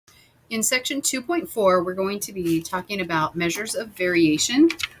In section 2.4, we're going to be talking about measures of variation,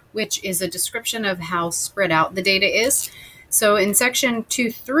 which is a description of how spread out the data is. So in section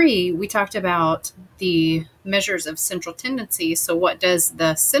 2.3, we talked about the measures of central tendency. So what does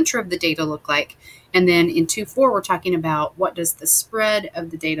the center of the data look like? And then in 2.4, we're talking about what does the spread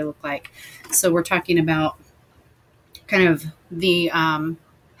of the data look like? So we're talking about kind of the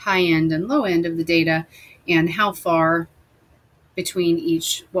high end and low end of the data and how far between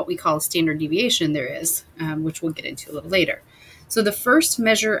each what we call a standard deviation there is, which we'll get into a little later. So the first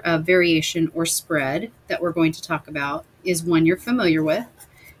measure of variation or spread that we're going to talk about is one you're familiar with,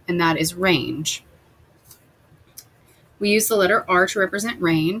 and that is range. We use the letter R to represent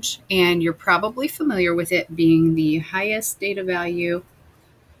range, and you're probably familiar with it being the highest data value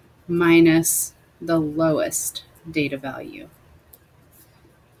minus the lowest data value.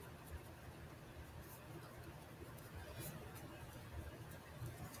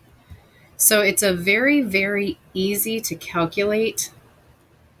 So it's a very, very easy to calculate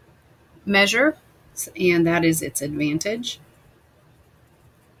measure, and that is its advantage.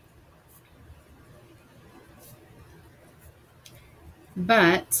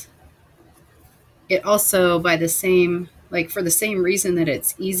 But it also, for the same reason that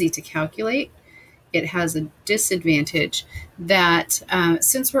it's easy to calculate, it has a disadvantage that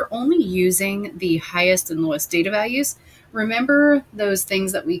since we're only using the highest and lowest data values, remember those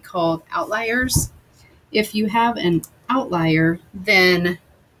things that we called outliers? If you have an outlier, then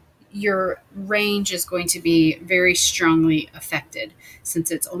your range is going to be very strongly affected since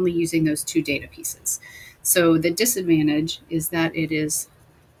it's only using those two data pieces. So the disadvantage is that it is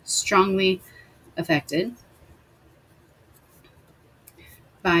strongly affected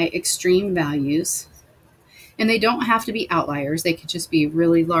by extreme values. And they don't have to be outliers. They could just be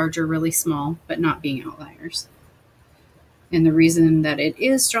really large or really small, but not being outliers. And the reason that it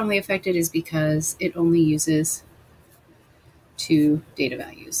is strongly affected is because it only uses two data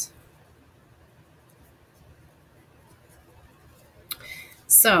values.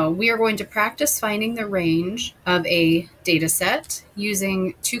 So we are going to practice finding the range of a data set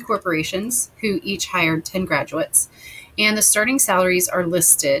using two corporations who each hired 10 graduates. And the starting salaries are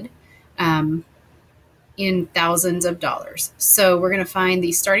listed in thousands of dollars. So we're going to find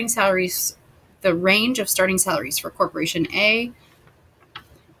the starting salaries, the range of starting salaries for Corporation A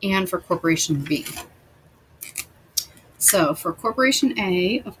and for Corporation B. So for Corporation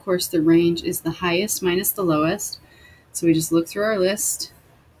A, of course, the range is the highest minus the lowest. So we just look through our list.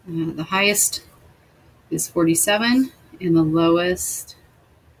 The highest is 47, and the lowest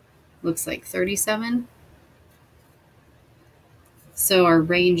looks like 37. So our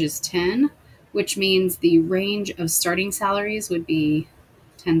range is 10, which means the range of starting salaries would be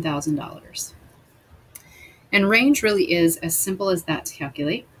 $10,000. And range really is as simple as that to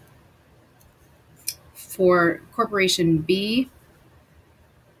calculate. For Corporation B,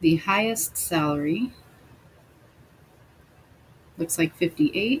 the highest salary looks like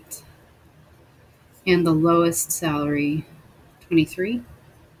 58, and the lowest salary 23.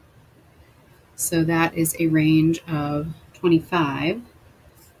 So that is a range of 25.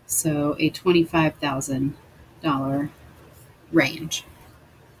 So a $25,000 range.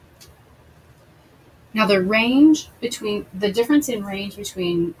 Now the difference in range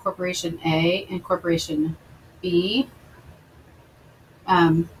between Corporation A and Corporation B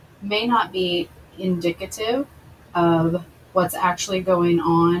may not be indicative of what's actually going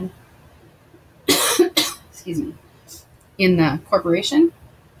on in the corporation.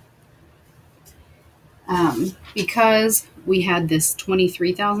 Because we had this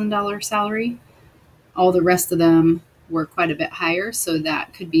 $23,000 salary, all the rest of them were quite a bit higher, so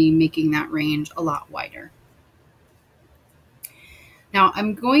that could be making that range a lot wider. Now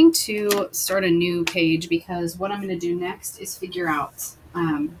I'm going to start a new page because what I'm going to do next is figure out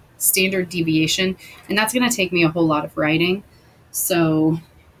standard deviation, and that's going to take me a whole lot of writing, so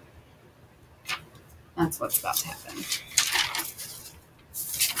that's what's about to happen.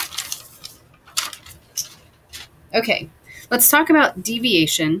 Okay, let's talk about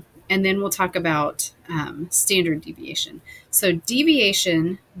deviation, and then we'll talk about standard deviation. So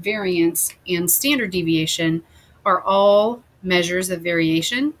deviation, variance, and standard deviation are all measures of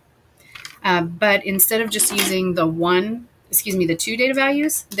variation, but instead of just using the two data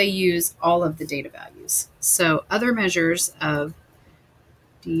values, they use all of the data values. So other measures of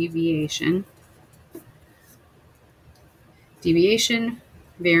deviation,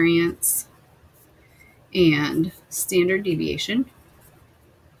 variance, and standard deviation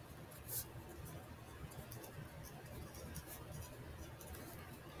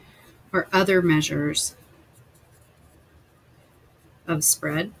are other measures of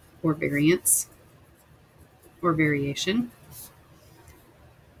spread. or variance or variation,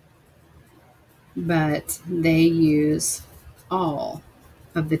 but they use all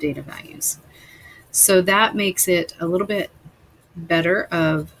of the data values. So that makes it a little bit better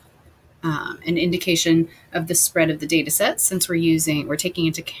of an indication of the spread of the data set, since we're taking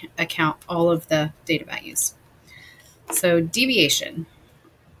into account all of the data values. So deviation.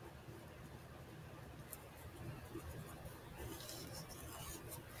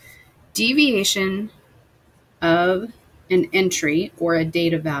 Deviation of an entry or a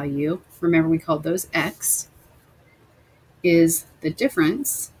data value, remember we called those X, is the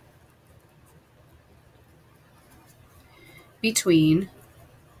difference between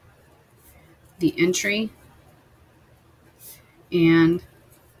the entry and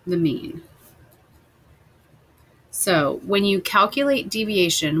the mean. So when you calculate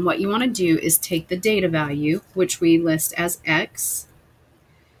deviation, what you want to do is take the data value, which we list as X,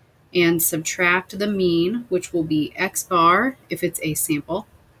 and subtract the mean, which will be X bar if it's a sample,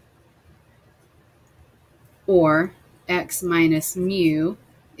 or X minus mu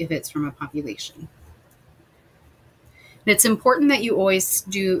if it's from a population. And it's important that you always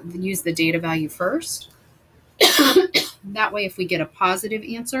use the data value first. That way, if we get a positive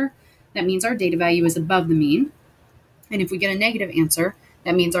answer, that means our data value is above the mean. And if we get a negative answer,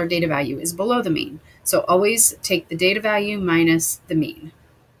 that means our data value is below the mean. So always take the data value minus the mean.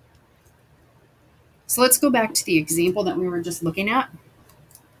 So let's go back to the example that we were just looking at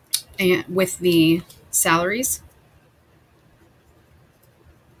and with the salaries.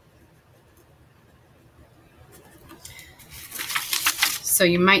 So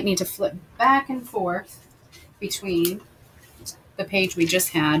you might need to flip back and forth between the page we just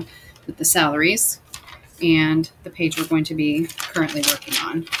had with the salaries and the page we're going to be currently working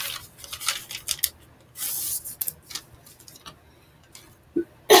on.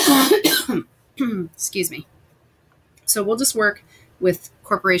 Excuse me. So we'll just work with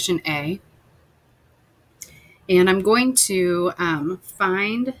Corporation A. And I'm going to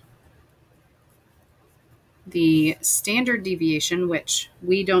find the standard deviation, which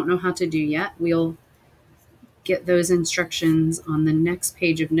we don't know how to do yet. We'll get those instructions on the next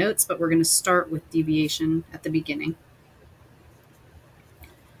page of notes, but we're going to start with deviation at the beginning.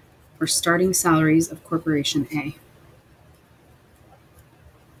 For starting salaries of Corporation A.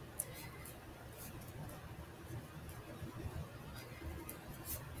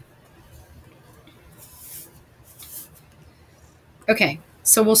 Okay,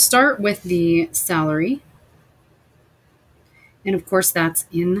 so we'll start with the salary. And of course, that's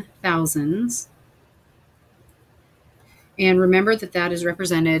in thousands. And remember that that is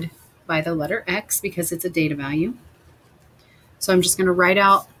represented by the letter X because it's a data value. So I'm just going to write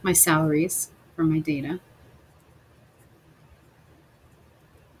out my salaries for my data.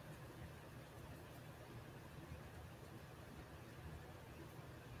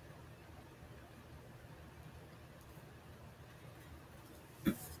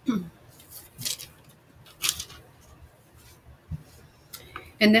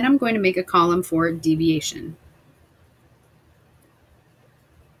 And then I'm going to make a column for deviation.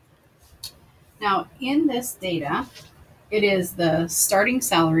 Now, in this data, it is the starting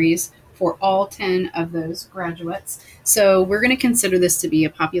salaries for all 10 of those graduates. So we're going to consider this to be a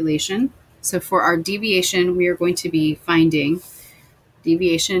population. So for our deviation, we are going to be finding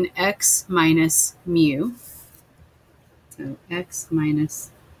deviation X minus mu. So X minus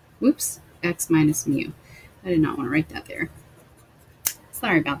mu. I did not want to write that there.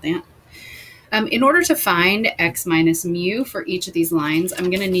 Sorry about that. In order to find X minus mu for each of these lines,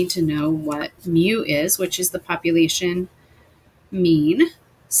 I'm going to need to know what mu is, which is the population mean.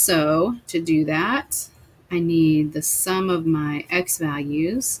 So to do that, I need the sum of my X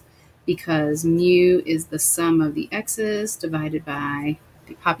values because mu is the sum of the X's divided by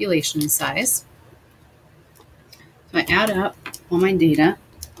the population size. So I add up all my data.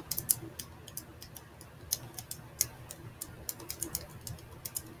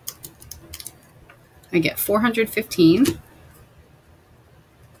 I get 415.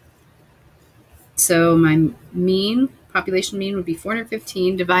 So my population mean would be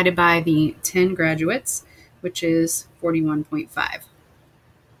 415 divided by the 10 graduates, which is 41.5.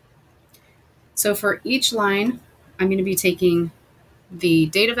 So for each line, I'm going to be taking the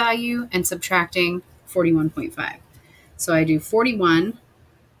data value and subtracting 41.5. So I do 41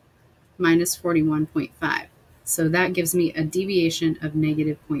 minus 41.5. So that gives me a deviation of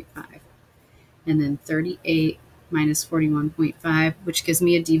negative 0.5. And then 38 minus 41.5, which gives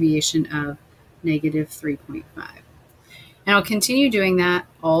me a deviation of negative 3.5. And I'll continue doing that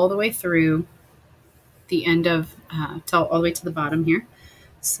all the way through the end of, all the way to the bottom here.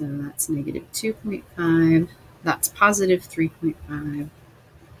 So that's negative 2.5. That's positive 3.5.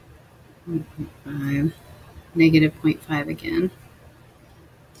 1.5. Negative 0.5 again.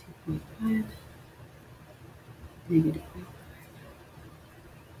 2.5. Negative 0.5.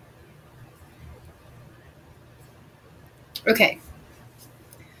 Okay.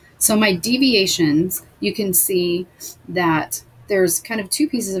 So my deviations, you can see that there's kind of two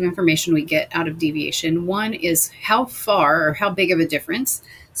pieces of information we get out of deviation. One is how far or how big of a difference.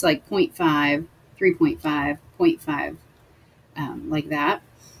 It's like 0.5, 3.5, 0.5, like that.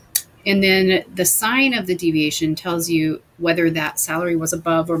 And then the sign of the deviation tells you whether that salary was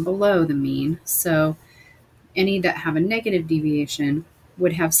above or below the mean. So any that have a negative deviation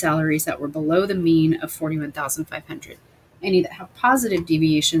would have salaries that were below the mean of 41,500. Any that have positive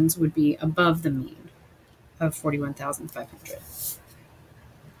deviations would be above the mean of 41,500.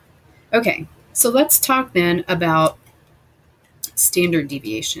 Okay, so let's talk then about standard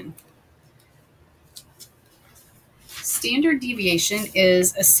deviation. Standard deviation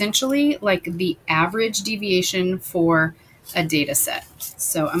is essentially like the average deviation for a data set.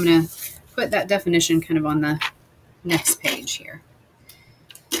 So I'm going to put that definition kind of on the next page here.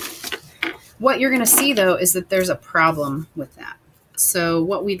 What you're going to see, though, is that there's a problem with that. So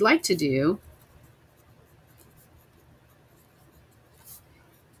what we'd like to do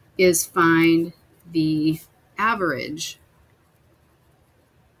is find the average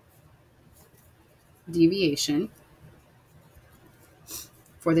deviation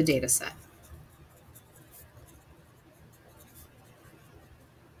for the data set.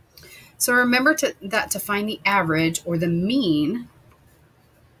 So remember that to find the average or the mean,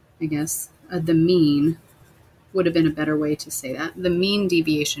 I guess the mean would have been a better way to say that. The mean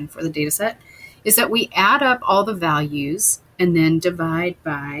deviation for the data set is that we add up all the values and then divide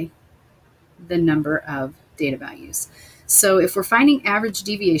by the number of data values. So if we're finding average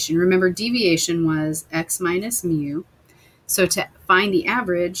deviation, remember deviation was x minus mu. So to find the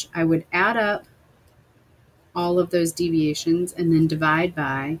average, I would add up all of those deviations and then divide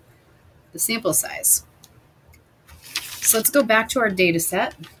by the sample size. So let's go back to our data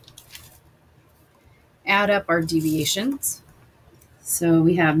set. Add up our deviations. So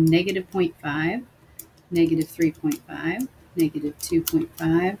we have negative 0.5, negative 3.5, negative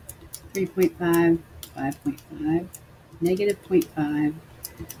 2.5, 3.5, 5.5, negative 0.5,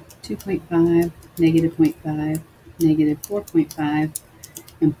 2.5, negative 0.5, negative 4.5,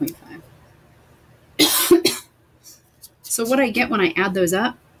 and 0.5. So what I get when I add those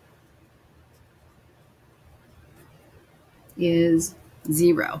up is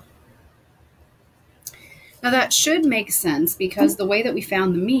 0. Now that should make sense because the way that we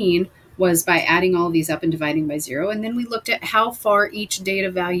found the mean was by adding all these up and dividing by 0, and then we looked at how far each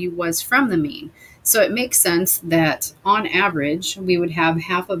data value was from the mean. So it makes sense that on average, we would have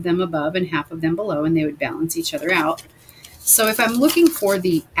half of them above and half of them below, and they would balance each other out. So if I'm looking for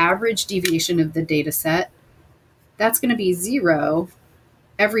the average deviation of the data set, that's going to be 0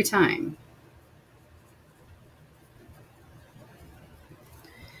 every time.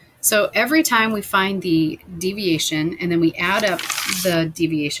 So every time we find the deviation and then we add up the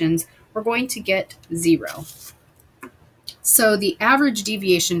deviations, we're going to get 0. So the average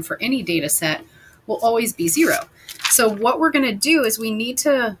deviation for any data set will always be 0. So what we're going to do is we need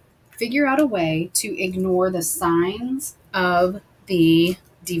to figure out a way to ignore the signs of the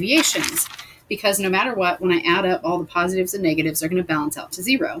deviations, because no matter what, when I add up all the positives and negatives, they're going to balance out to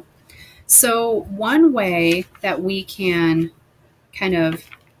 0. So one way that we can kind of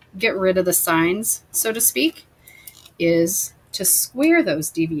get rid of the signs, so to speak, is to square those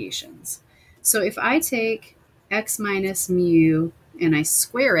deviations. So if I take x minus mu and I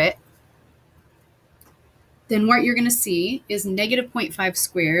square it, then what you're going to see is negative 0.5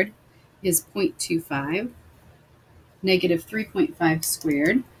 squared is 0.25. Negative 3.5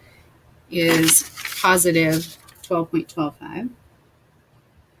 squared is positive 12.125.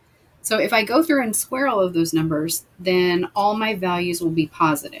 So if I go through and square all of those numbers, then all my values will be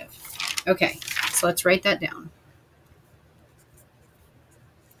positive. Okay, so let's write that down.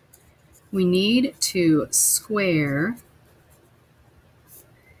 We need to square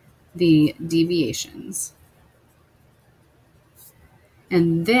the deviations,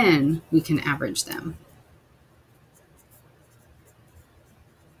 and then we can average them.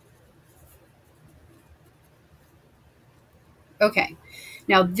 Okay,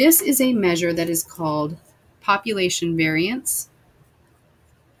 now this is a measure that is called population variance.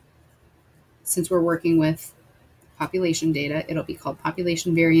 Since we're working with population data, it'll be called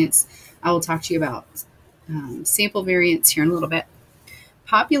population variance. I will talk to you about sample variance here in a little bit.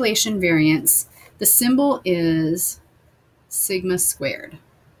 Population variance, the symbol is sigma squared.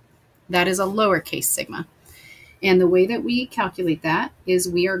 That is a lowercase sigma. And the way that we calculate that is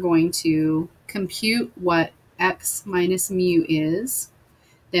we are going to compute what x minus mu is.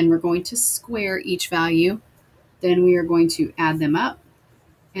 Then we're going to square each value. Then we are going to add them up.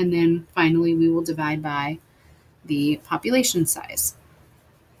 And then finally, we will divide by the population size.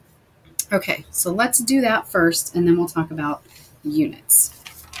 Okay, so let's do that first, and then we'll talk about units.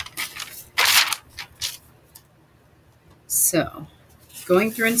 So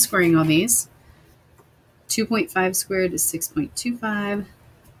going through and squaring all these, 2.5 squared is 6.25.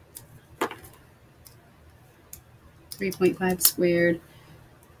 3.5 squared.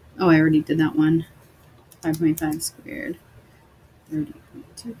 Oh, I already did that one. 5.5 squared.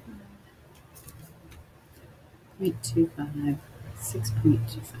 30.25. 0.25.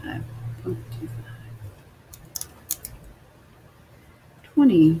 6.25. 0.25.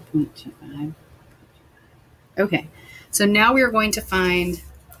 20.25. Okay, so now we are going to find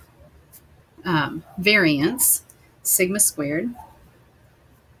variance, sigma squared.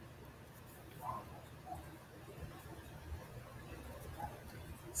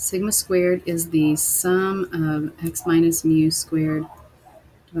 Sigma squared is the sum of x minus mu squared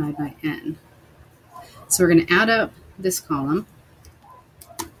divided by n. So we're going to add up this column.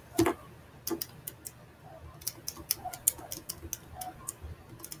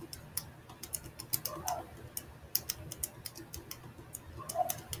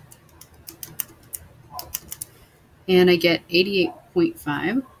 And I get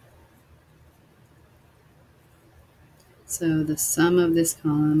 88.5. So the sum of this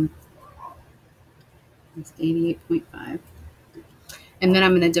column is 88.5. And then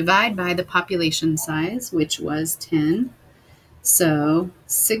I'm going to divide by the population size, which was 10. So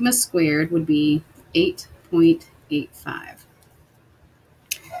sigma squared would be 8.85.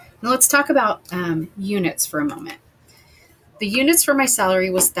 Now let's talk about units for a moment. The units for my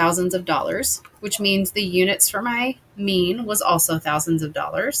salary was thousands of dollars, which means the units for my mean was also thousands of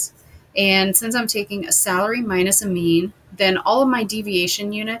dollars. And since I'm taking a salary minus a mean, then all of my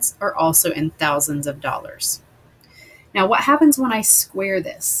deviation units are also in thousands of dollars. Now, what happens when I square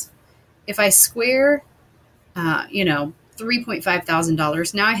this? If I square, $3.5 thousand,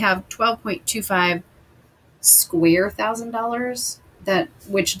 now I have 12.25 square $1,000,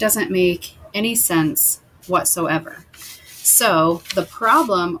 which doesn't make any sense whatsoever. So the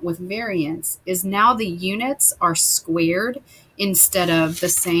problem with variance is now the units are squared instead of the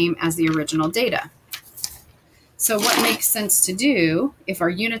same as the original data. So what makes sense to do if our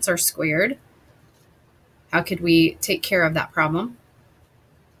units are squared? How could we take care of that problem?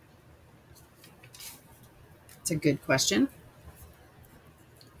 It's a good question.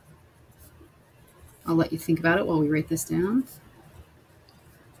 I'll let you think about it while we write this down.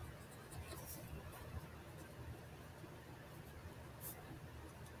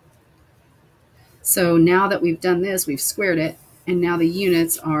 So now that we've done this, we've squared it, and now the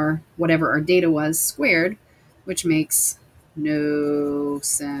units are whatever our data was squared, which makes no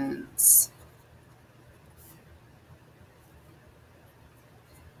sense.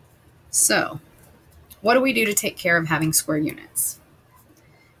 So what do we do to take care of having square units?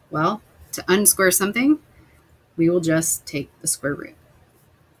 Well, to unsquare something, we will just take the square root.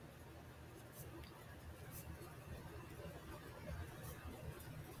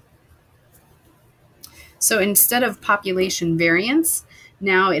 So instead of population variance,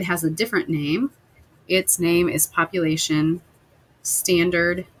 now it has a different name. Its name is population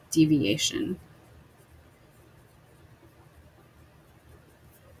standard deviation.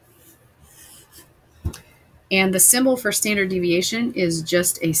 And the symbol for standard deviation is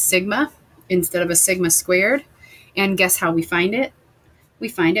just a sigma instead of a sigma squared. And guess how we find it? We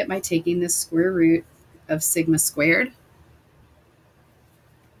find it by taking the square root of sigma squared.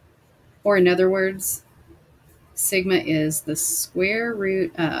 Or in other words, sigma is the square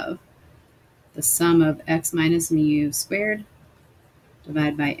root of the sum of x minus mu squared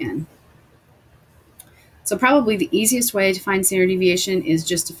divided by n. So probably the easiest way to find standard deviation is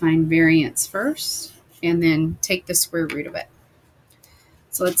just to find variance first and then take the square root of it.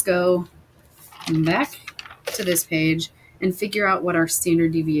 So let's go back to this page and figure out what our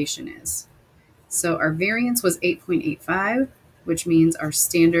standard deviation is. So our variance was 8.85, which means our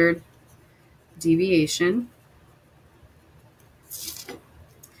standard deviation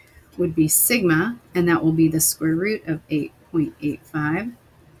would be sigma, and that will be the square root of 8.85.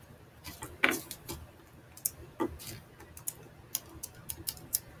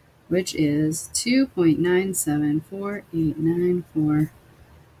 Which is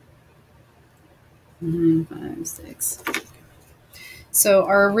 2.974894956. So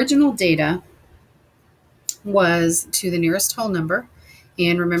our original data was to the nearest whole number,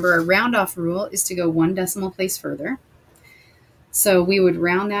 And remember, a round off rule is to go one decimal place further. So we would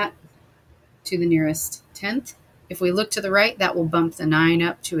round that to the nearest tenth. If we look to the right, that will bump the 9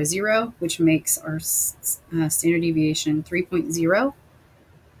 up to a 0, which makes our standard deviation 3.0.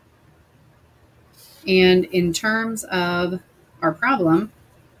 And in terms of our problem,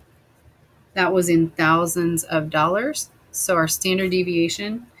 that was in thousands of dollars. So our standard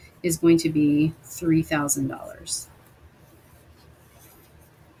deviation is going to be $3,000.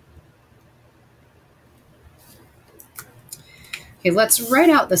 Okay, let's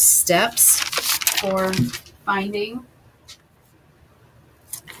write out the steps for finding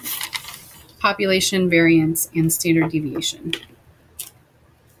population variance and standard deviation.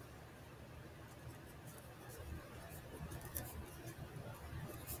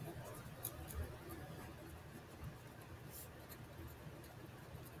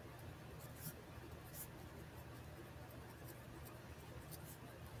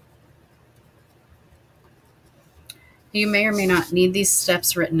 You may or may not need these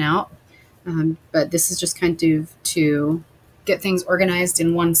steps written out, but this is just kind of to get things organized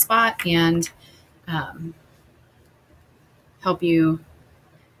in one spot and help you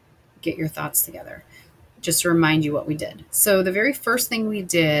get your thoughts together. Just to remind you what we did. So the very first thing we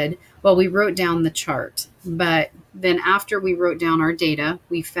did, well, we wrote down the chart, but then after we wrote down our data,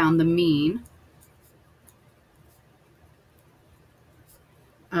 we found the mean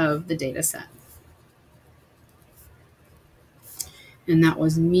of the data set. And that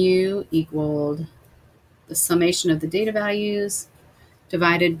was mu equaled the summation of the data values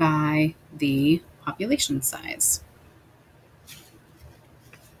divided by the population size.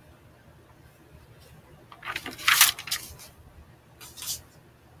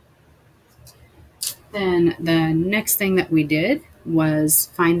 Then the next thing that we did was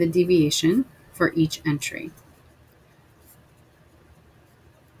find the deviation for each entry.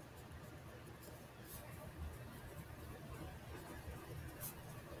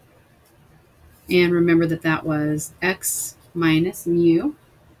 And remember that that was x minus mu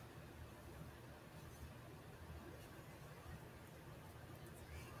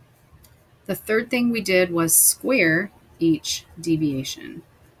The third thing we did was square each deviation.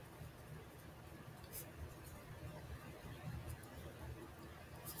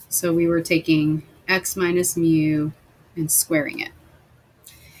 So we were taking x minus mu and squaring it.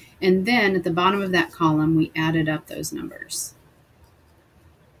 And then at the bottom of that column, we added up those numbers.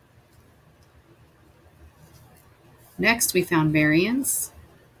 Next, we found variance.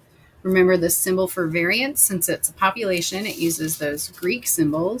 Remember the symbol for variance, since it's a population, it uses those Greek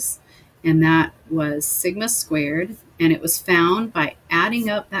symbols, and that was sigma squared, and it was found by adding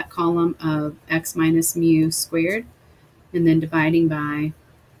up that column of x minus mu squared and then dividing by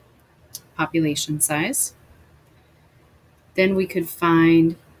population size. Then we could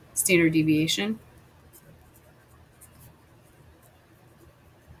find standard deviation.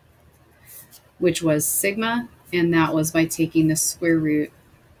 Which was sigma, and that was by taking the square root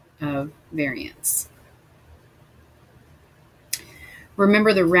of variance.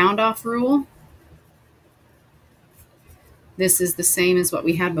 Remember the round off rule? This is the same as what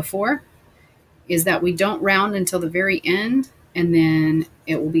we had before, is that we don't round until the very end, and then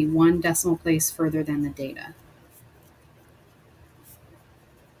it will be one decimal place further than the data.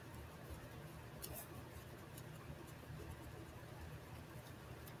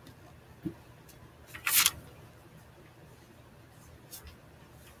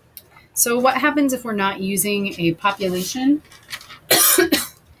 So what happens if we're not using a population?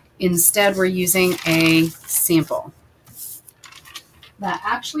 Instead, we're using a sample. That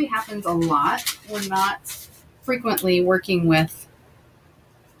actually happens a lot. We're not frequently working with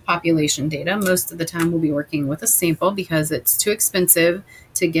population data. Most of the time we'll be working with a sample because it's too expensive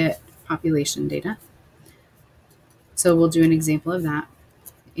to get population data. So we'll do an example of that.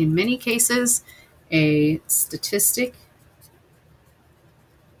 In many cases, a statistic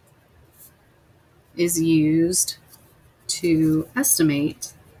is used to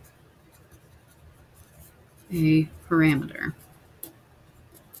estimate a parameter.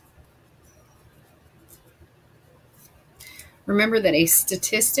 Remember that a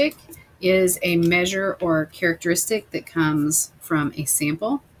statistic is a measure or characteristic that comes from a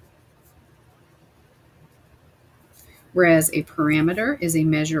sample, whereas a parameter is a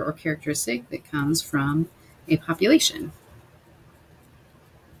measure or characteristic that comes from a population.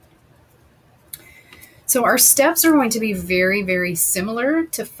 So our steps are going to be very, very similar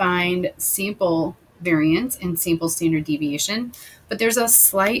to find sample variance and sample standard deviation, but there's a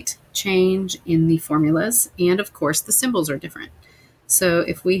slight change in the formulas, and of course the symbols are different. So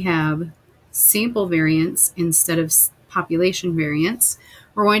if we have sample variance instead of population variance,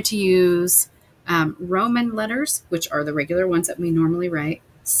 we're going to use Roman letters, which are the regular ones that we normally write.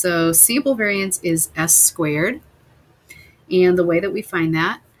 So sample variance is S squared. And the way that we find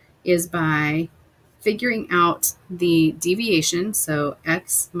that is by figuring out the deviation, so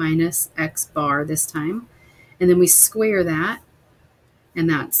x minus x bar this time, and then we square that, and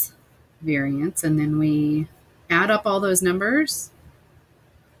that's variance, and then we add up all those numbers,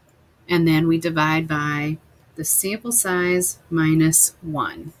 and then we divide by the sample size minus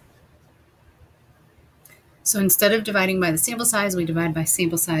 1. So instead of dividing by the sample size, we divide by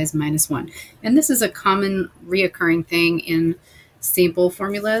sample size minus 1. And this is a common reoccurring thing in sample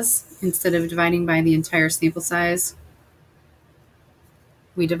formulas. Instead of dividing by the entire sample size,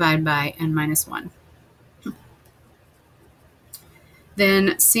 we divide by n minus 1.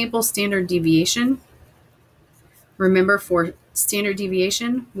 Then sample standard deviation. Remember, for standard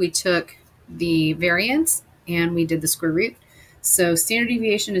deviation, we took the variance and we did the square root. So standard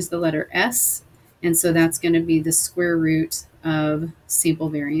deviation is the letter S, and so that's going to be the square root of sample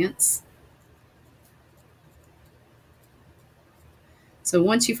variance. So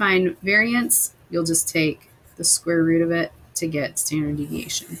once you find variance, you'll just take the square root of it to get standard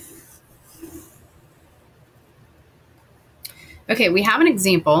deviation. Okay, we have an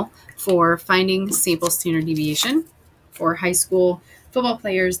example for finding sample standard deviation for high school football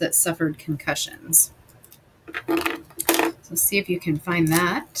players that suffered concussions. So see if you can find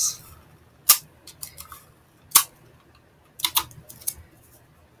that.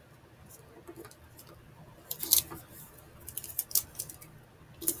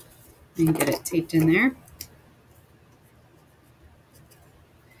 And get it taped in there.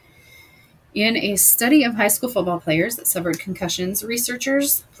 In a study of high school football players that suffered concussions,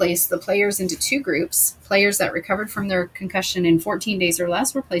 researchers placed the players into two groups. Players that recovered from their concussion in 14 days or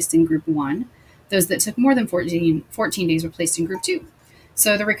less were placed in group 1. Those that took more than 14 days were placed in group 2.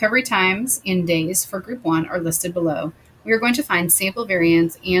 So the recovery times in days for group 1 are listed below. We are going to find sample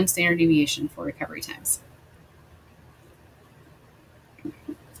variance and standard deviation for recovery times.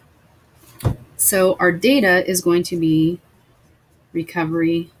 So our data is going to be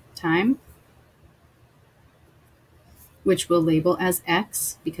recovery time, which we'll label as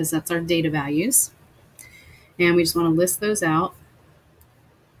X because that's our data values. And we just want to list those out.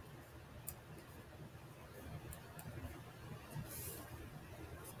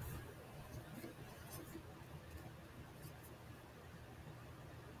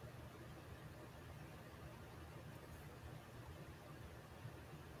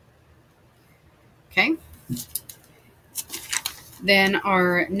 Okay. Then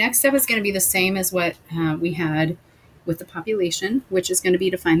our next step is going to be the same as what we had with the population, which is going to be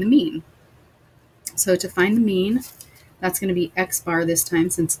to find the mean. So to find the mean, that's going to be X bar this time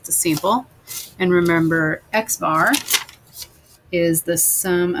since it's a sample. And remember, X bar is the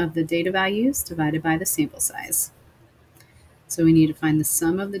sum of the data values divided by the sample size. So we need to find the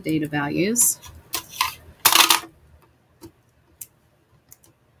sum of the data values.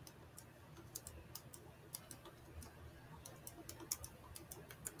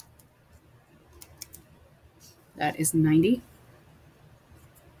 That is 90.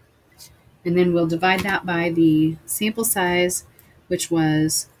 And then we'll divide that by the sample size, which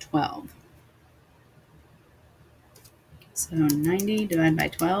was 12. So 90 divided by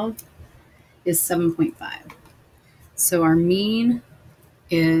 12 is 7.5. So our mean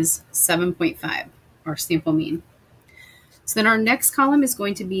is 7.5, our sample mean. So then our next column is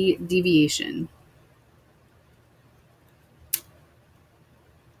going to be deviation.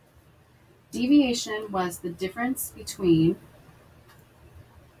 Deviation was the difference between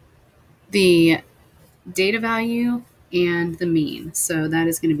the data value and the mean. So that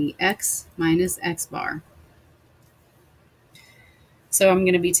is going to be X minus X bar. So I'm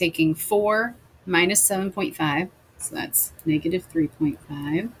going to be taking 4 minus 7.5. So that's negative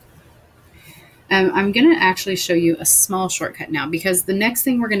 3.5. I'm going to actually show you a small shortcut now because the next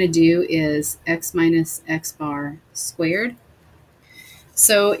thing we're going to do is X minus X bar squared.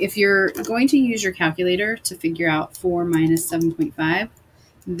 So if you're going to use your calculator to figure out 4 minus 7.5,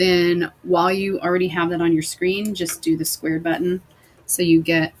 then while you already have that on your screen, just do the squared button so you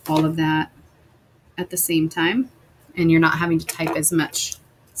get all of that at the same time and you're not having to type as much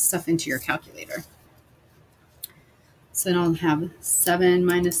stuff into your calculator. So then I'll have 7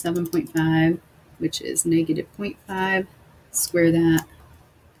 minus 7.5, which is negative 0.5, square that,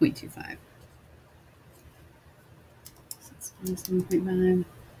 0.25. 7.5.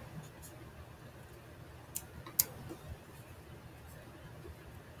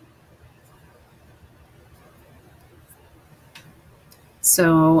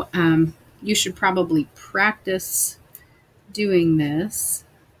 So you should probably practice doing this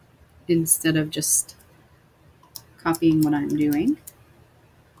instead of just copying what I'm doing.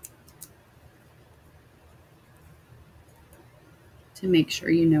 To make sure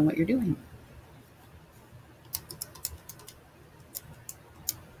you know what you're doing.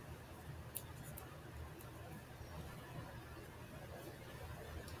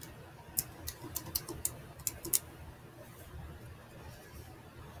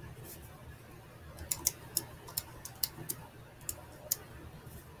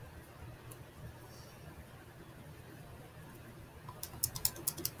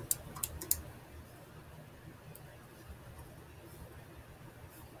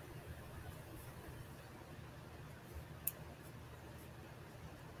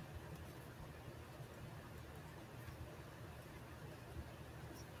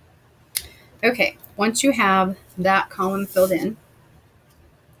 Okay, once you have that column filled in,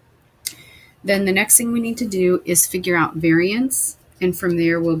 then the next thing we need to do is figure out variance, and from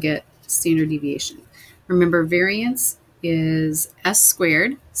there we'll get standard deviation. Remember, variance is S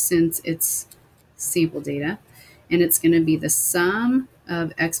squared since it's sample data, and it's going to be the sum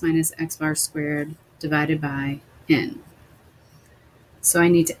of x minus x bar squared divided by n. So I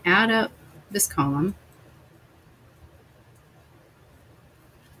need to add up this column.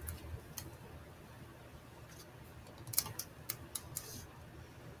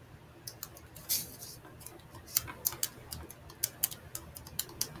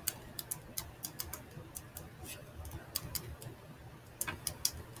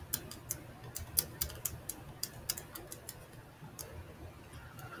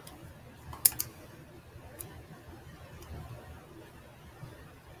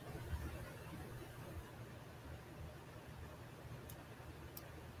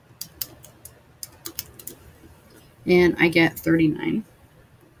 And I get 39.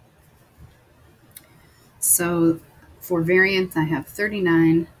 So for variance, I have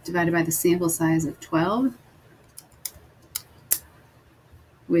 39 divided by the sample size of 12,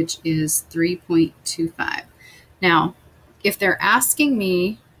 which is 3.25. Now, if they're asking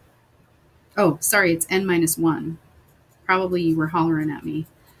me, oh, sorry, it's n minus 1. Probably you were hollering at me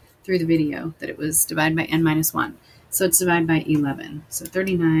through the video that it was divided by n minus 1. So it's divided by 11. So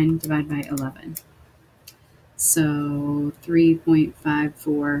 39 divided by 11. So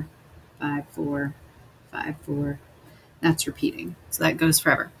 3.545454. That's repeating. So that goes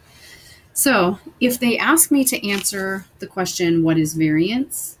forever. So if they ask me to answer the question, what is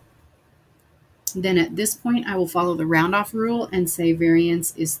variance? Then at this point, I will follow the round off rule and say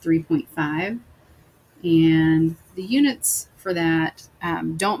variance is 3.5. And the units for that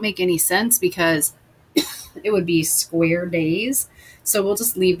don't make any sense because it would be square days. So we'll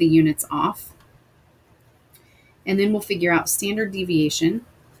just leave the units off. And then we'll figure out standard deviation.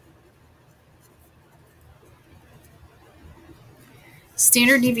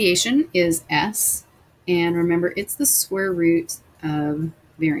 Standard deviation is S, and remember, it's the square root of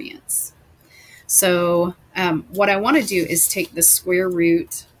variance. So what I want to do is take the square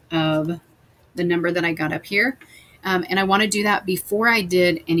root of the number that I got up here, and I want to do that before I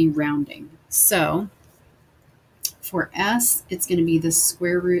did any rounding. So for S, it's going to be the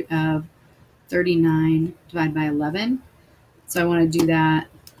square root of 39 divided by 11. So I want to do that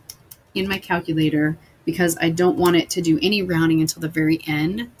in my calculator because I don't want it to do any rounding until the very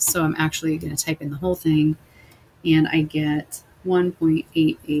end. So I'm actually going to type in the whole thing, and I get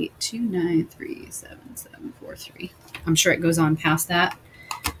 1.882937743. I'm sure it goes on past that,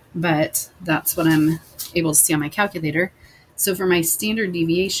 but that's what I'm able to see on my calculator. So for my standard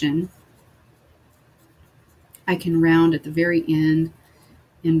deviation, I can round at the very end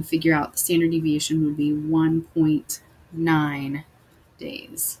and figure out the standard deviation would be 1.9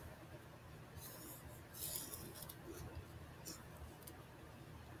 days.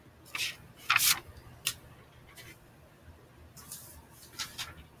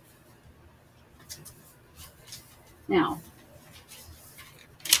 Now,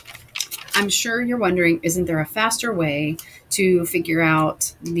 I'm sure you're wondering, isn't there a faster way to figure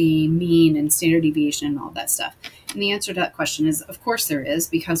out the mean and standard deviation and all that stuff? And the answer to that question is, of course there is,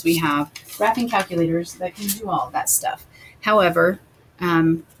 because we have graphing calculators that can do all of that stuff. However,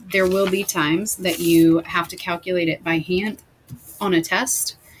 there will be times that you have to calculate it by hand on a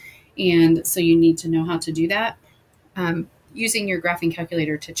test, and so you need to know how to do that. Using your graphing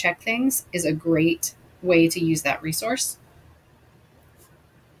calculator to check things is a great way to use that resource.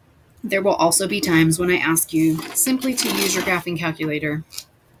 There will also be times when I ask you simply to use your graphing calculator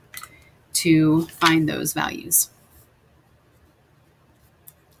to find those values.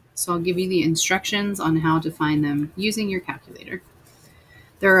 So I'll give you the instructions on how to find them using your calculator.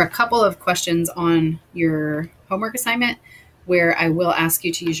 There are a couple of questions on your homework assignment where I will ask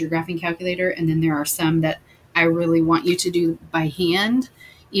you to use your graphing calculator, and then there are some that I really want you to do by hand,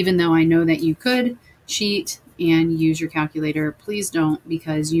 even though I know that you could cheat and use your calculator. Please don't,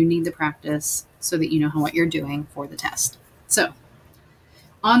 because you need the practice so that you know what you're doing for the test. So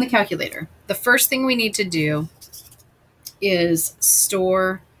on the calculator, the first thing we need to do is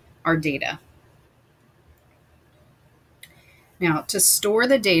store our data. Now, to store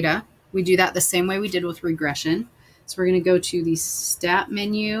the data, we do that the same way we did with regression. So we're going to go to the stat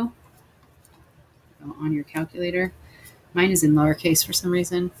menu on your calculator. Mine is in lowercase for some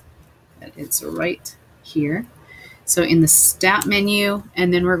reason, but it's right here. So in the stat menu,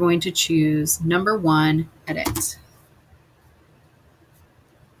 and then we're going to choose number 1, edit.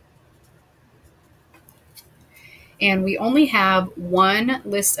 And we only have one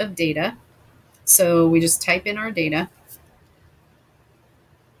list of data. So we just type in our data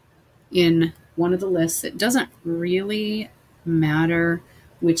in one of the lists. It doesn't really matter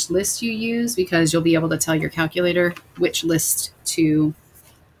which list you use, because you'll be able to tell your calculator which list to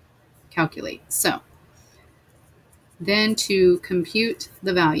calculate. So then to compute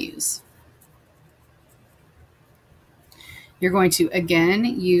the values, you're going to again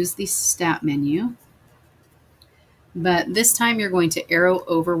use the stat menu, but this time you're going to arrow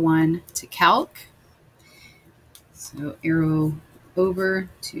over one to calc. So arrow over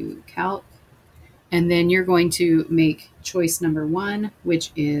to calc, and then you're going to make choice number 1,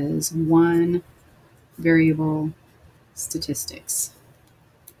 which is 1 variable statistics.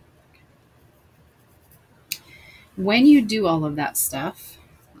 When you do all of that stuff,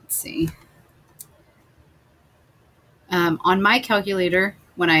 let's see. On my calculator,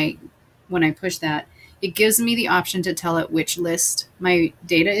 when I push that, it gives me the option to tell it which list my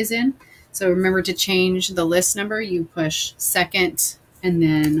data is in. So remember to change the list number. You push second and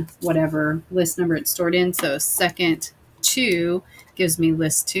then whatever list number it's stored in. So second 2 gives me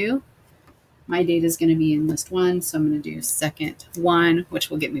list 2. My data is going to be in list 1, so I'm going to do second 1, which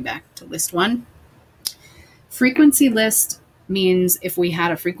will get me back to list 1. Frequency list means if we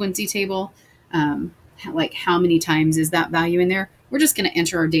had a frequency table, like how many times is that value in there? We're just going to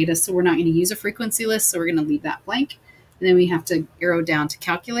enter our data, so we're not going to use a frequency list, so we're going to leave that blank. And then we have to arrow down to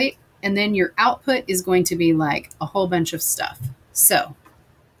calculate, and then your output is going to be like a whole bunch of stuff. So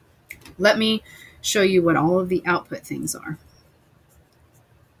let me show you what all of the output things are.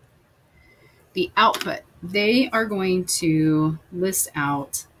 The output, they are going to list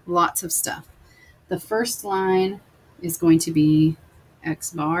out lots of stuff. The first line is going to be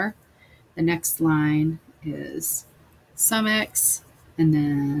x bar. The next line is sum x, and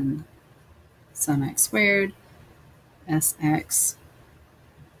then sum x squared, sx,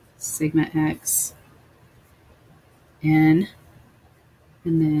 sigma x, n,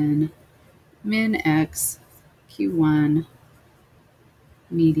 and then min x, q1,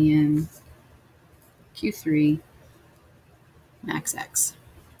 median, q3, max x.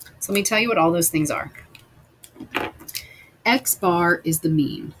 So let me tell you what all those things are. X bar is the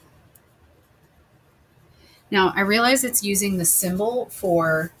mean. Now, I realize it's using the symbol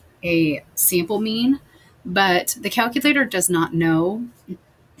for a sample mean, but the calculator does not know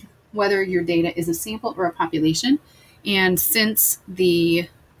whether your data is a sample or a population. And since the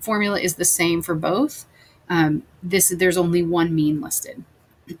formula is the same for both, there's only one mean listed.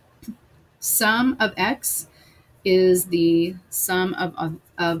 Sum of x is the sum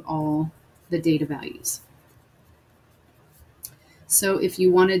of all the data values. So if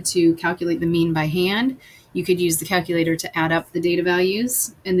you wanted to calculate the mean by hand, you could use the calculator to add up the data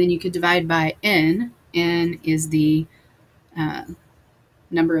values, and then you could divide by n. N is the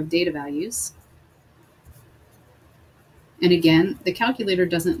number of data values. And again, the calculator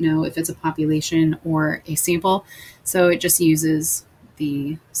doesn't know if it's a population or a sample, so it just uses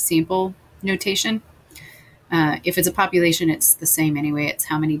the sample notation. If it's a population, it's the same anyway. It's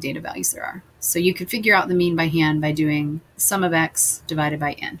how many data values there are. So you could figure out the mean by hand by doing sum of x divided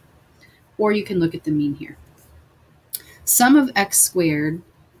by n. Or you can look at the mean here. Sum of x squared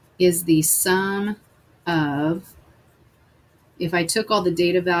is the sum of, if I took all the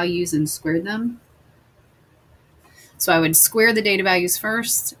data values and squared them, so I would square the data values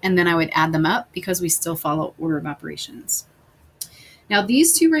first, and then I would add them up because we still follow order of operations. Now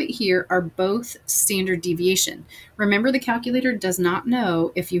these two right here are both standard deviation. Remember, the calculator does not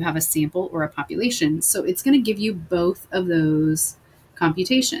know if you have a sample or a population, so it's going to give you both of those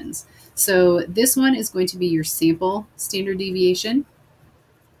computations. So this one is going to be your sample standard deviation.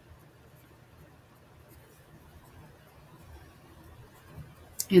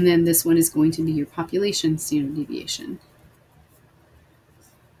 And then this one is going to be your population standard deviation.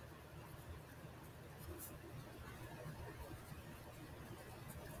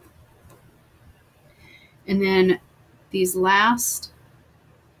 And then these last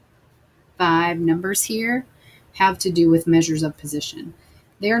 5 numbers here have to do with measures of position.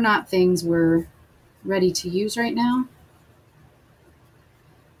 They're not things we're ready to use right now,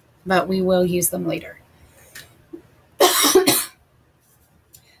 but we will use them later.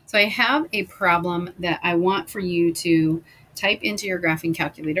 So I have a problem that I want for you to type into your graphing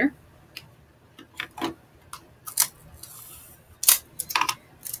calculator.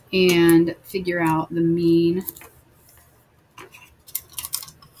 And figure out the mean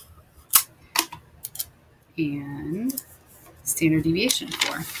and standard deviation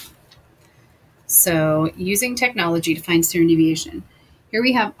for. So using technology to find standard deviation. Here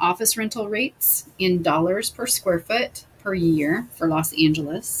we have office rental rates in dollars per square foot per year for Los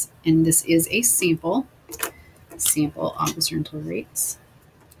Angeles. And this is a sample office rental rates.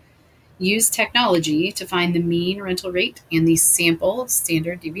 Use technology to find the mean rental rate and the sample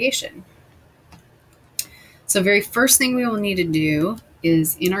standard deviation. So very first thing we will need to do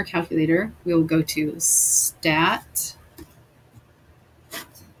is in our calculator, we will go to stat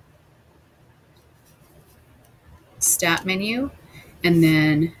menu and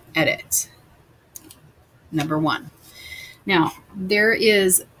then edit, number 1. Now, there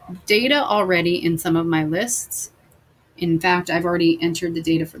is data already in some of my lists. In fact, I've already entered the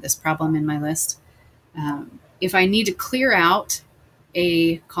data for this problem in my list. If I need to clear out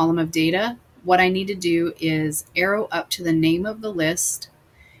a column of data, what I need to do is arrow up to the name of the list,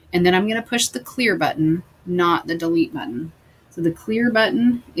 and then I'm going to push the clear button, not the delete button. So the clear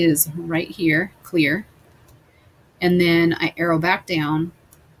button is right here, clear, and then I arrow back down,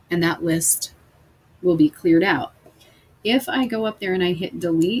 and that list will be cleared out. If I go up there and I hit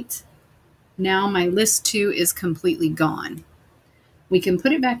delete, now my list 2 is completely gone. We can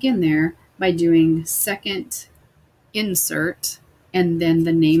put it back in there by doing second insert and then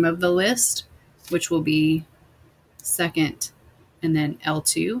the name of the list, which will be second and then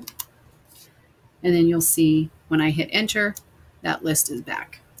L2. And then you'll see when I hit enter, that list is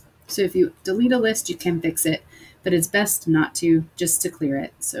back. So if you delete a list, you can fix it, but it's best not to, just to clear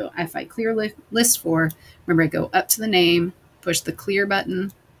it. So if I clear list 4, remember I go up to the name, push the clear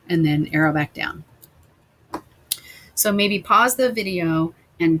button, and then arrow back down. So maybe pause the video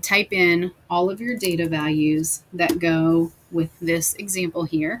and type in all of your data values that go with this example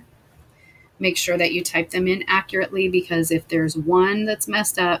here. Make sure that you type them in accurately, because if there's one that's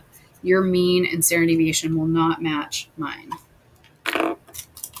messed up, your mean and standard deviation will not match mine.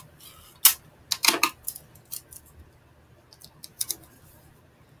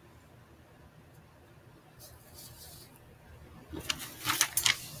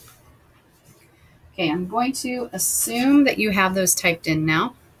 Okay, I'm going to assume that you have those typed in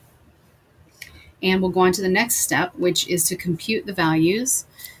now. And we'll go on to the next step, which is to compute the values.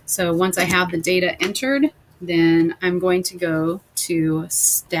 So once I have the data entered, then I'm going to go to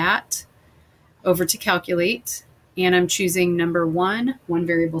stat, over to calculate, and I'm choosing number 1, one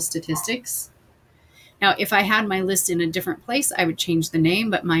variable statistics. Now, if I had my list in a different place, I would change the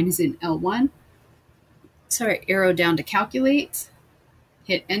name, but mine is in L1. So I arrow down to calculate,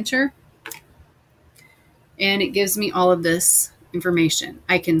 hit enter, and it gives me all of this information.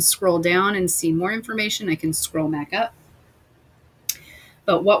 I can scroll down and see more information. I can scroll back up.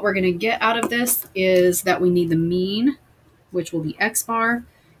 But what we're going to get out of this is that we need the mean, which will be X bar,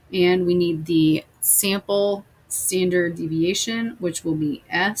 and we need the sample standard deviation, which will be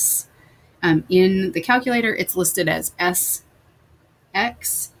S. In the calculator, it's listed as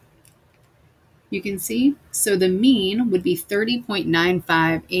SX. You can see. So the mean would be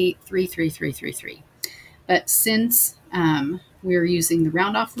 30.958333333. But since we're using the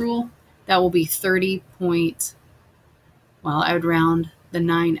round off rule, that will be 30 point, well, I would round the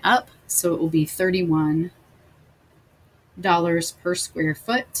 9 up, so it will be $31 per square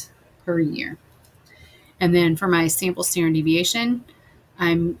foot per year. And then for my sample standard deviation,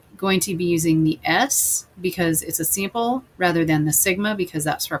 I'm going to be using the S because it's a sample rather than the sigma because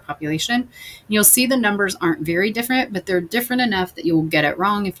that's for our population. You'll see the numbers aren't very different, but they're different enough that you'll get it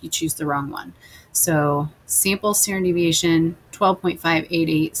wrong if you choose the wrong one. So sample standard deviation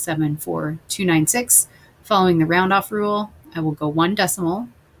 12.58874.296. Following the round off rule, I will go 1 decimal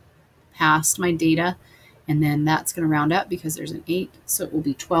past my data, and then that's going to round up because there's an 8, so it will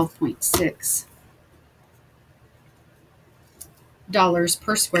be $12.6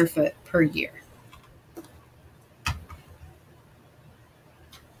 per square foot per year.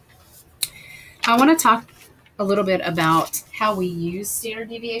 I want to talk a little bit about how we use standard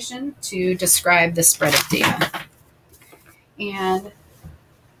deviation to describe the spread of data. And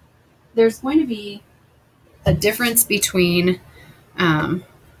there's going to be a difference between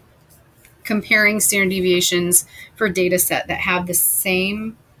comparing standard deviations for data set that have the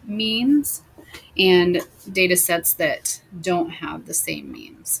same means and data sets that don't have the same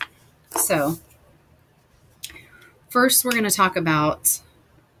means. So first, we're going to talk about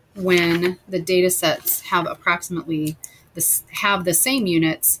when the data sets have approximately have the same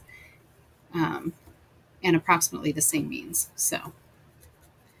units and approximately the same means. So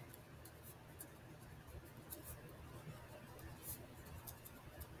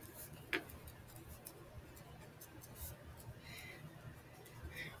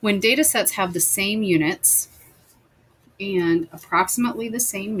when data sets have the same units and approximately the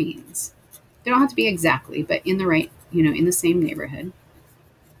same means, they don't have to be exactly, but in the right, in the same neighborhood.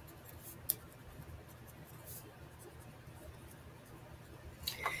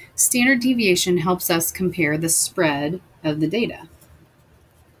 Standard deviation helps us compare the spread of the data.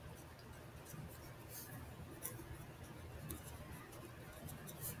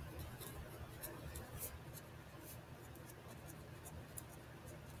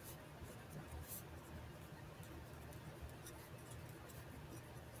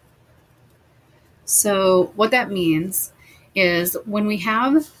 So what that means is when we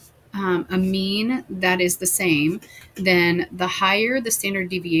have a mean that is the same, then the higher the standard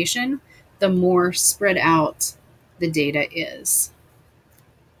deviation, the more spread out the data is.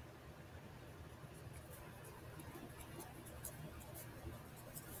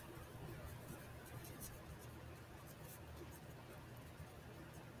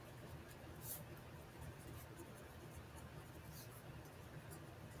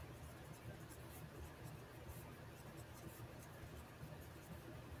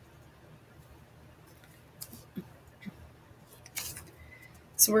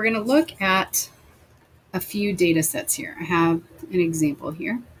 So we're going to look at a few data sets here. I have an example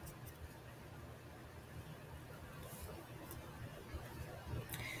here.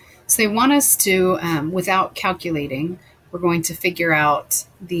 So they want us to, without calculating, we're going to figure out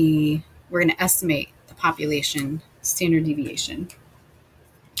we're going to estimate the population standard deviation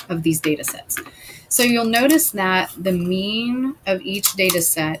of these data sets. So you'll notice that the mean of each data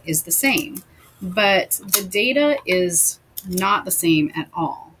set is the same, but the data is not the same at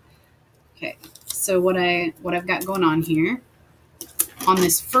all. Okay, so what I've got going on here, on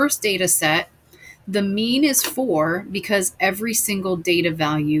this first data set, the mean is 4 because every single data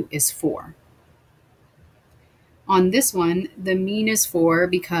value is 4. On this one, the mean is 4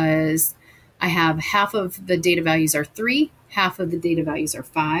 because I have half of the data values are 3, half of the data values are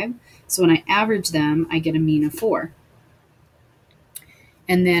 5. So when I average them, I get a mean of 4.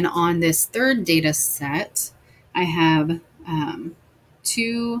 And then on this third data set, I have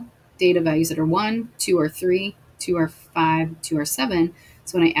 2 data values that are 1, 2 are 3, 2 are 5, 2 are 7.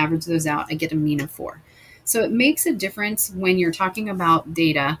 So when I average those out, I get a mean of 4. So it makes a difference when you're talking about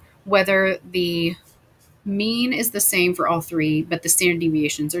data, whether the mean is the same for all 3, but the standard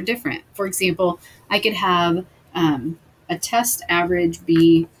deviations are different. For example, I could have a test average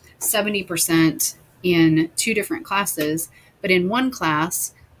be 70% in 2 different classes, but in one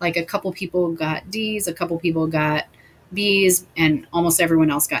class, like a couple people got D's, a couple people got B's, and almost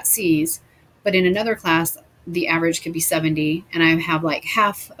everyone else got C's. But in another class, the average could be 70, and I have like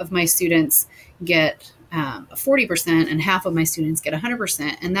half of my students get 40% and half of my students get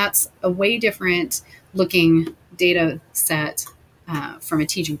 100%. And that's a way different looking data set from a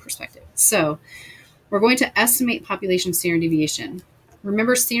teaching perspective. So we're going to estimate population standard deviation.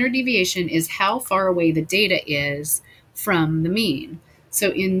 Remember, standard deviation is how far away the data is from the mean.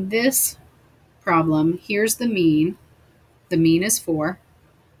 So in this problem, here's the mean. The mean is 4.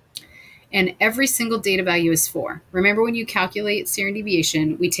 And every single data value is 4. Remember, when you calculate standard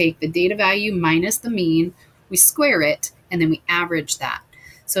deviation, we take the data value minus the mean, we square it, and then we average that.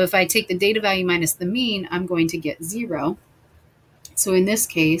 So if I take the data value minus the mean, I'm going to get 0. So in this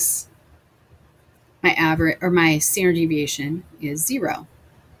case, my average or my standard deviation is 0.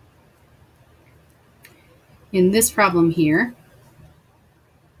 In this problem here,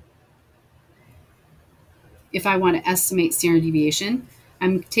 if I want to estimate standard deviation,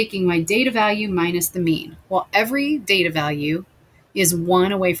 I'm taking my data value minus the mean. Well, every data value is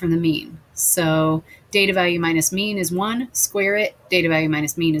 1 away from the mean. So data value minus mean is 1, square it. Data value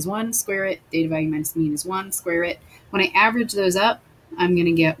minus mean is 1, square it. Data value minus mean is 1, square it. When I average those up, I'm going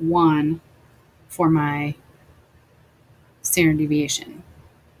to get 1 for my standard deviation.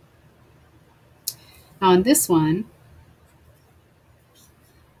 Now on this one,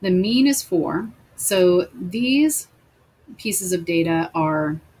 the mean is 4. So these pieces of data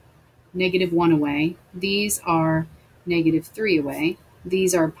are -1 away. These are -3 away.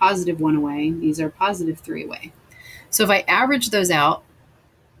 These are +1 away. These are +3 away. So if I average those out,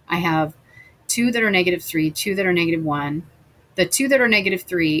 I have 2 that are -3, 2 that are -1. The 2 that are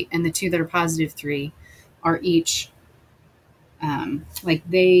 -3 and the 2 that are +3 are each like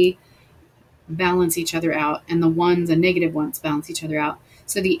they balance each other out, and the ones and negative ones balance each other out.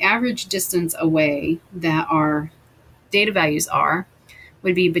 So the average distance away that our data values are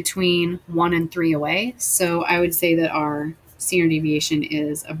would be between 1 and 3 away. So I would say that our standard deviation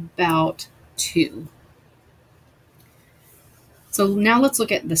is about 2. So now let's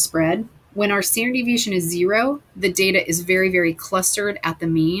look at the spread. When our standard deviation is 0, the data is very, very clustered at the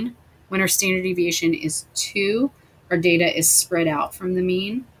mean. When our standard deviation is 2, our data is spread out from the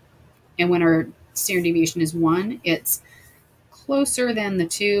mean. And when our standard deviation is 1, it's closer than the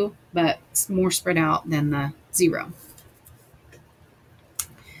 2, but it's more spread out than the 0.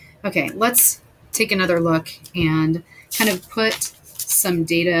 Okay, let's take another look and kind of put some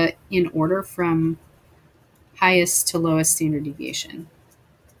data in order from highest to lowest standard deviation.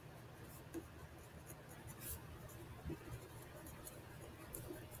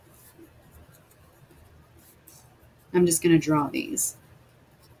 I'm just going to draw these.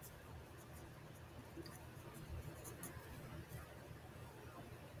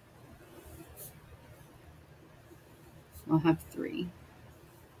 I'll have 3.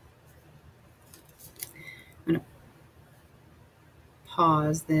 I'm going to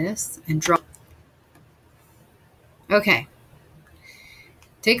pause this and draw. Okay.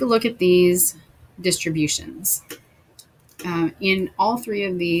 Take a look at these distributions. In all 3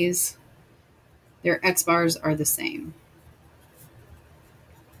 of these, their x-bars are the same.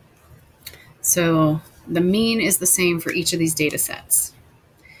 So the mean is the same for each of these data sets.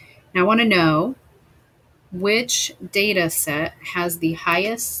 Now I want to know which data set has the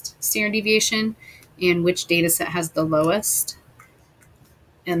highest standard deviation and which data set has the lowest.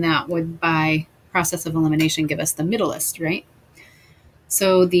 And that would, by process of elimination, give us the middleist, right?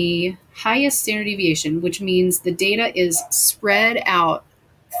 So the highest standard deviation, which means the data is spread out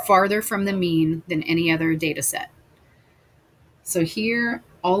farther from the mean than any other data set. So here,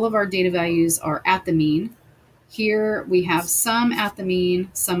 all of our data values are at the mean. Here we have some at the mean,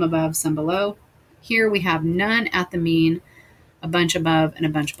 some above, some below. Here we have none at the mean, a bunch above, and a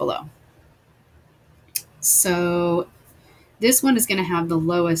bunch below. So this one is going to have the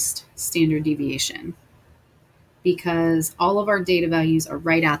lowest standard deviation because all of our data values are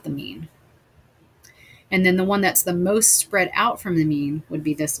right at the mean. And then the one that's the most spread out from the mean would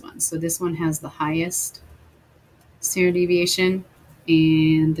be this one. So this one has the highest standard deviation,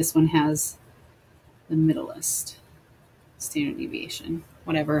 and this one has the middleist standard deviation,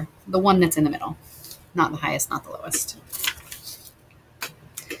 whatever, the one that's in the middle, not the highest, not the lowest.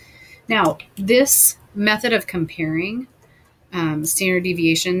 Now, this method of comparing standard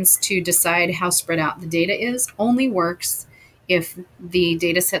deviations to decide how spread out the data is only works if the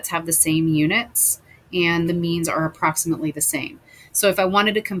data sets have the same units and the means are approximately the same. So if I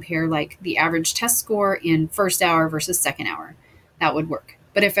wanted to compare like the average test score in first hour versus second hour, that would work.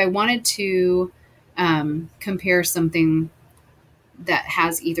 But if I wanted to compare something that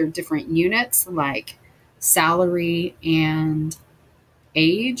has either different units like salary and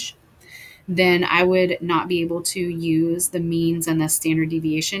age, then I would not be able to use the means and the standard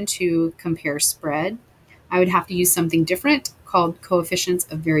deviation to compare spread. I would have to use something different called coefficients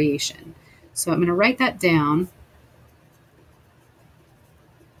of variation. So I'm going to write that down.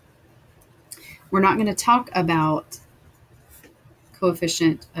 We're not going to talk about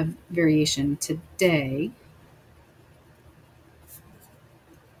coefficient of variation today,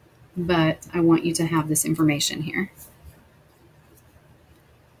 but I want you to have this information here.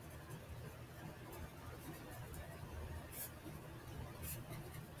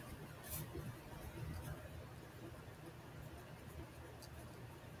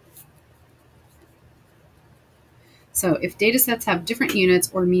 So if data sets have different units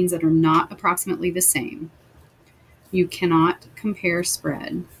or means that are not approximately the same, you cannot compare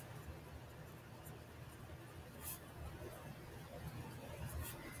spread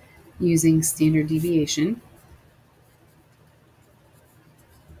using standard deviation.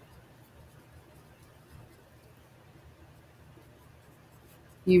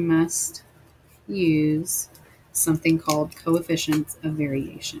 You must use something called coefficients of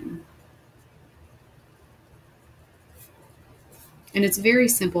variation. And it's very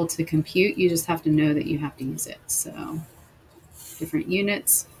simple to compute. You just have to know that you have to use it. So different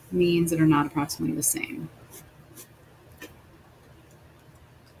units, means that are not approximately the same.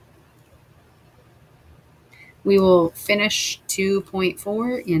 We will finish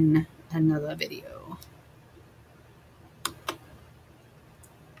 2.4 in another video.